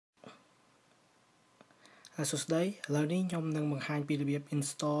សួស្តីឥឡូវនេះខ្ញុំនឹងបង្ហាញពីរបៀប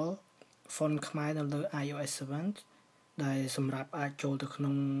install font ខ្មែរនៅលើ iOS 7 ដែលសម្រាប់អាចចូលទៅក្នុ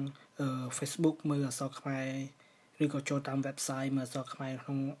ង Facebook មើលអក្សរខ្មែរឬក៏ចូលតាម website មើលអក្សរខ្មែរក្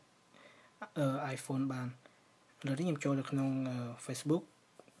នុង iPhone បានឥឡូវនេះខ្ញុំចូលទៅក្នុង Facebook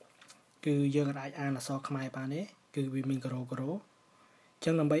គឺយើងអាចអានអក្សរខ្មែរបានទេគឺវាមានក្រអញ្ចឹ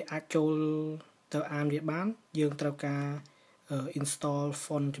ងដើម្បីអាចចូលទៅអានវាបានយើងត្រូវការ install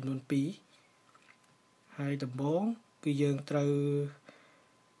font ចំនួន2ហើយដំបូងគឺយើងត្រូវ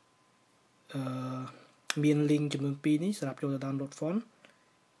មាន link ចំនួន2នេះសម្រាប់ចូលទៅ download font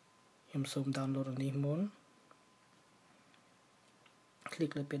ខ្ញុំសូម download អានេះមុន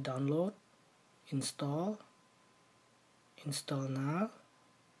click លើពាក្យ download install now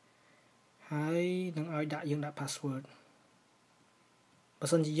ហើយនឹងឲ្យយើងដាក់ password បើ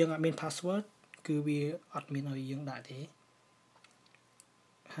សិនជាយើងអត់មាន password គឺវាអត់មានឲ្យយើងដាក់ទេ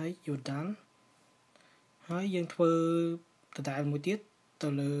ហើយ you done ហើយយើងធ្វើដដែលមួយទៀតទៅ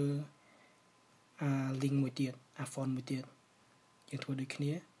លើ link មួយទៀត font មួយទៀតយើងធ្វើដូចគ្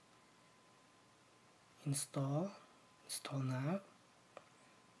នា install now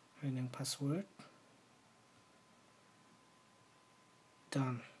ហើយនឹង password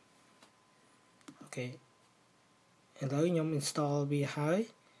done អូខេឥឡូវខ្ញុំ install វាហើយ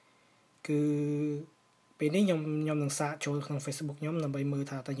គឺពេលនេះខ្ញុំនឹងសាកចូលក្នុង Facebook ខ្ញុំដើម្បីមើល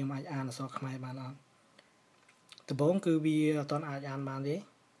ថាតើខ្ញុំអាចអានអក្សរខ្មែរបានអត់ដំបូងគឺវាអត់ទាន់អាចអានបានទេអ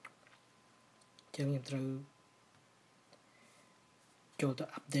ញ្ចឹងខ្ញុំត្រូវចូលទៅ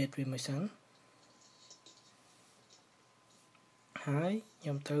update វាមួយសិនហើយខ្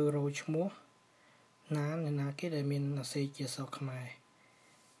ញុំត្រូវរកឈ្មោះណាគេដែលមានអាសេជាអក្សរខ្មែរ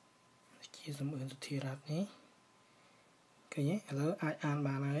ជាសំអឿនសុធារ័ត្ននេះឃើញទេឥឡូវអាចអាន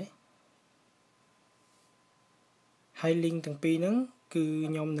បានហើយ link ទាំងពីរហ្នឹងគឺ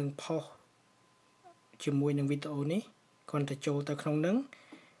ខ្ញុំនឹងផុសជាមួយនឹងវីដេអូនេះគ្រាន់តែចូលទៅក្នុងហ្នឹង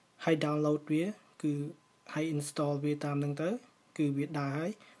ហើយ download វាគឺហើយ install វាតាមហ្នឹងទៅគឺវាដើរ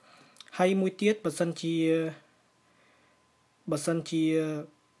ហើយមួយទៀតបើសិនជា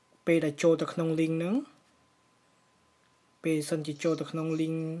ពេលដែលចូលទៅក្នុង link ហ្នឹងពេលសិនជាចូលទៅក្នុង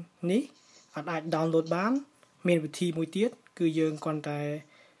link នេះអត់អាច download បានមានវិធីមួយទៀតគឺយើងគ្រាន់តែ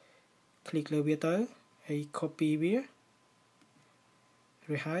click លើវាទៅហើយ copy វា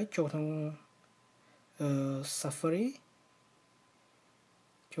រួចហើយចូលក្នុងSafari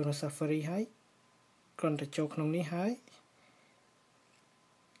ចូលក្នុង Safari ហើយគ្រាន់តែចូលក្នុងនេះហើយ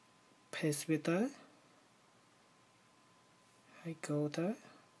paste វាទៅហើយ go ទៅ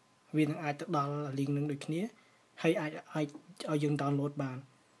វានឹងអាចទៅដល់ link នឹងដូចគ្នាហើយអាចឲ្យយើង download បាន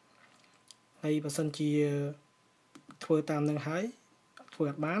ហើយបើសិនជាធ្វើតាមនឹងហើយធ្វើ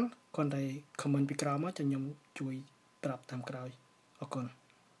អត់បានគ្រាន់តែ comment ពីក្រោមមកចាំខ្ញុំជួយប្រាប់តាមក្រោយអរគុណ